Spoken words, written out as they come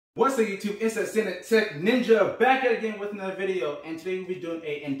What's up YouTube, it's a Tech Ninja back again with another video, and today we'll be doing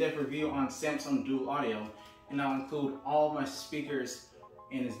an in-depth review on Samsung Dual Audio, and I'll include all my speakers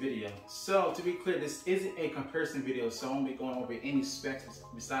in this video. So to be clear, this isn't a comparison video, so I won't be going over any specs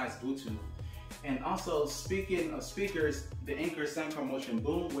besides Bluetooth. And also, speaking of speakers, the Anker soundcore motion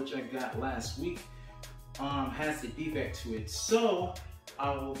boom, which I got last week, has a defect to it. So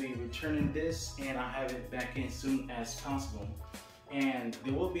I will be returning this and I'll have it back in soon as possible. And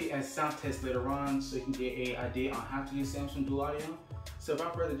there will be a sound test later on so you can get an idea on how to use Samsung Dual Audio. So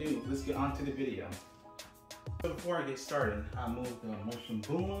without further ado, let's get on to the video. So before I get started, I'll move the motion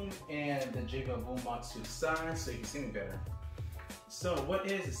boom and the JBL Boombox to the side so you can see me better. So what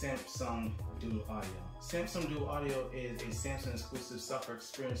is the Samsung Dual Audio? Samsung Dual Audio is a Samsung exclusive software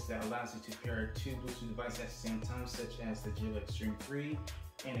experience that allows you to pair two Bluetooth devices at the same time, such as the JBL Xtreme 3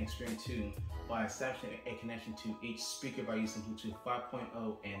 and Xtreme 2, by establishing a connection to each speaker by using Bluetooth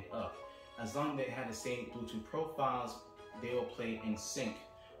 5.0 and up. As long as they have the same Bluetooth profiles, they will play in sync,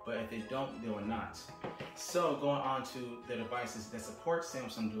 but if they don't, they will not. So going on to the devices that support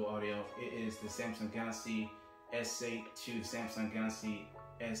Samsung Dual Audio, it is the Samsung Galaxy S8 to Samsung Galaxy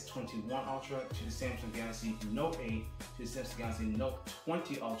S21 Ultra to the Samsung Galaxy Note 8 to the Samsung Galaxy Note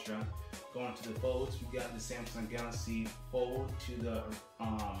 20 Ultra. Going to the folds, we got the Samsung Galaxy Fold to the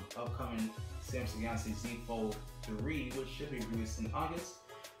upcoming Samsung Galaxy Z Fold 3, which should be released in August,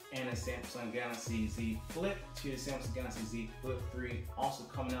 and the Samsung Galaxy Z Flip to the Samsung Galaxy Z Flip 3, also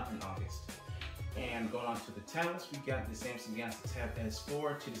coming out in August. And going on to the tablets, we got the Samsung Galaxy Tab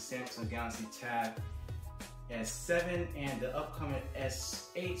S4 to the Samsung Galaxy Tab S7 and the upcoming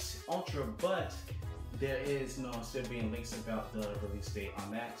S8 Ultra, but there is still being leaks about the release date on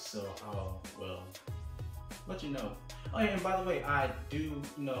that, so I'll let you know. Oh yeah, and by the way, I do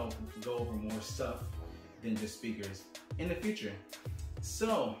go over more stuff than just speakers in the future.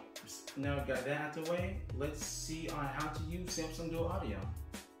 So now we got that out of the way, let's see on how to use Samsung Dual Audio.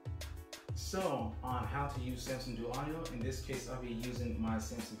 So on how to use Samsung Dual Audio, in this case I'll be using my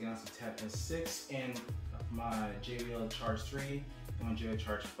Samsung Galaxy Tab S6 and my JBL Charge 3 and my JBL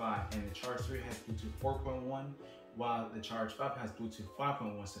Charge 5, and the Charge 3 has Bluetooth 4.1 while the Charge 5 has Bluetooth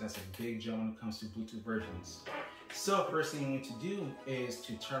 5.1, so that's a big jump when it comes to Bluetooth versions. So first thing you need to do is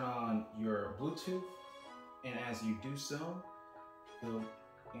to turn on your Bluetooth, and as you do so, you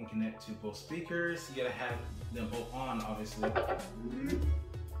can connect to both speakers. You gotta have them both on, obviously.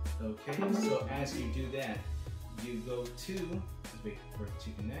 Okay, so as you do that, you go to, let's wait for it to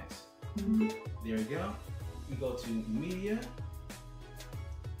connect. There we go. You go to media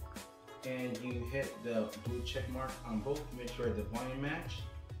and you hit the blue check mark on both, make sure the volume match,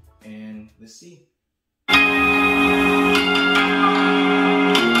 and let's see.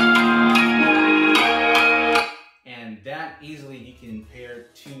 And that easily you can pair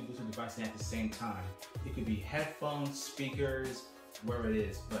two Bluetooth devices at the same time. It could be headphones, speakers, wherever it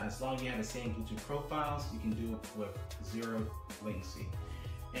is, but as long as you have the same Bluetooth profiles, you can do it with zero latency.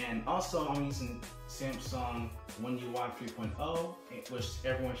 And also, I'm using Samsung One UI 3.0, which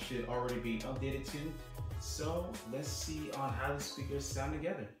everyone should already be updated to. So let's see on how the speakers sound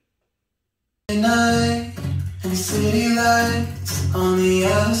together. Night and city lights on the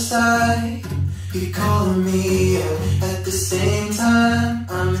other side. You calling me at the same time.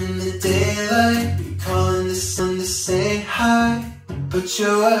 I'm in the daylight. You calling the sun to say hi, but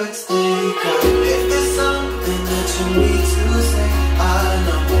your words they cut. If there's something that you need to say, I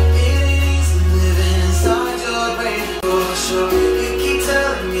know it is living inside your brain. For sure, you keep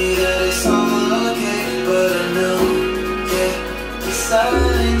telling me that it's all okay, but I know, yeah, the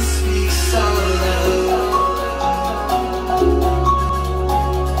silence speaks so loud.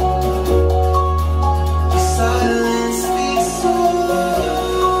 The silence speaks so loud.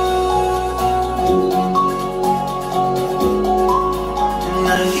 And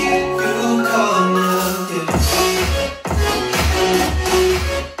I hear you calling out, yeah.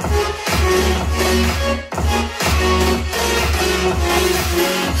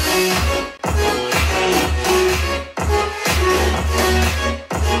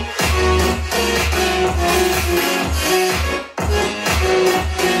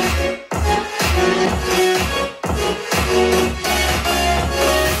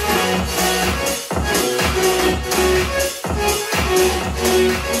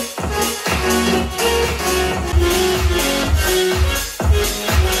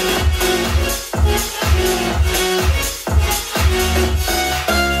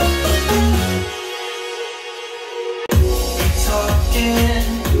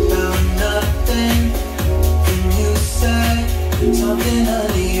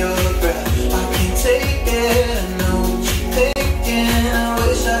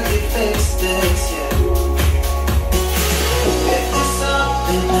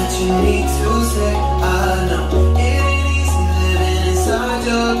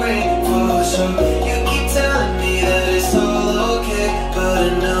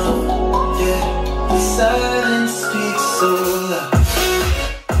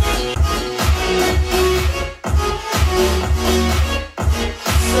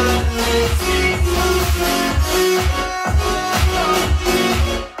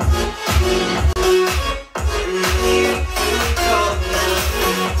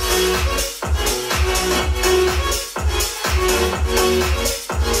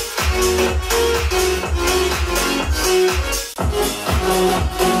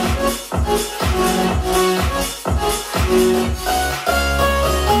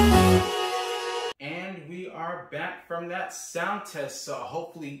 from that sound test, so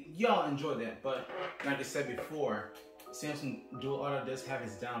hopefully y'all enjoyed that. But like I said before, Samsung Dual Audio does have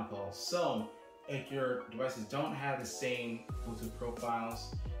its downfalls. So if your devices don't have the same Bluetooth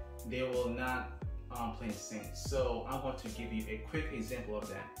profiles, they will not play in sync. So I'm going to give you a quick example of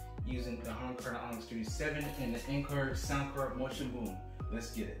that using the Harman Kardon Onyx 37 and the Anker soundcore motion boom. Let's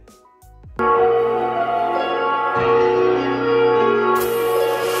get it.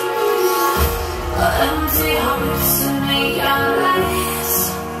 Empty hearts and make our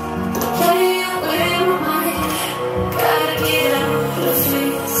lives play away my mind. Gotta get out of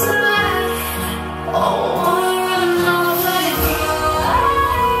here tonight. Oh, wanna run off and cry.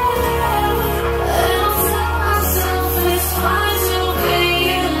 And I'll tell myself it's fine to be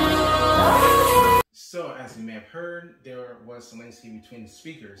alone. So as you may have heard, there was some latency between the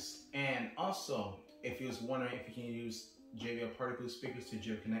speakers. And also, if you was wondering if you can use JBL Partyboost speakers to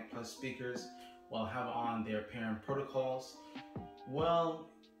JBL Connect Plus speakers while have on their pairing protocols, well,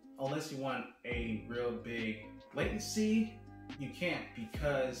 unless you want a real big latency, you can't,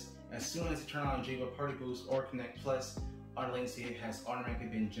 because as soon as you turn on JBL Partyboost or Connect Plus, our latency has automatically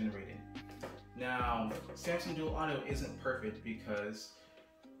been generated. Now, Samsung Dual Audio isn't perfect because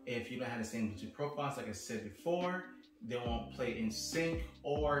if you don't have the same Bluetooth profiles, like I said before, they won't play in sync,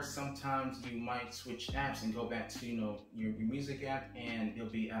 or sometimes you might switch apps and go back to your music app and it'll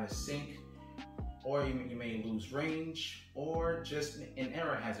be out of sync, or you may lose range, or just an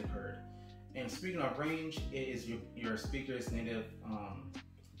error has occurred. And speaking of range, it is your speaker's native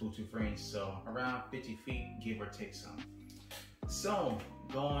Bluetooth range, so around 50 feet, give or take some. So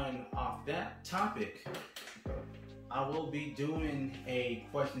going off that topic, I will be doing a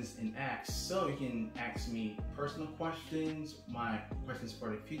questions and asks, so you can ask me personal questions, my questions for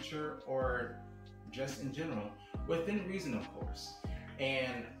the future, or just in general, within reason, of course.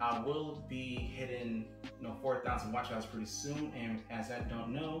 And I will be hitting 4,000 watch hours pretty soon, and as I don't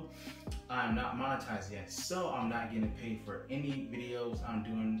know, I'm not monetized yet, so I'm not getting paid for any videos I'm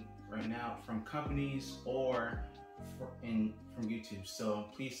doing right now from companies or from YouTube. So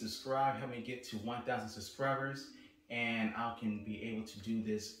please subscribe, help me get to 1,000 subscribers, and I can be able to do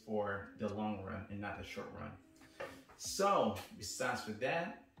this for the long run and not the short run. So besides for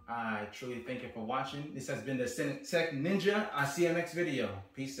that, I truly thank you for watching. This has been the Tech Ninja. I'll see you in the next video.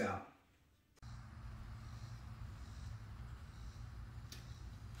 Peace out.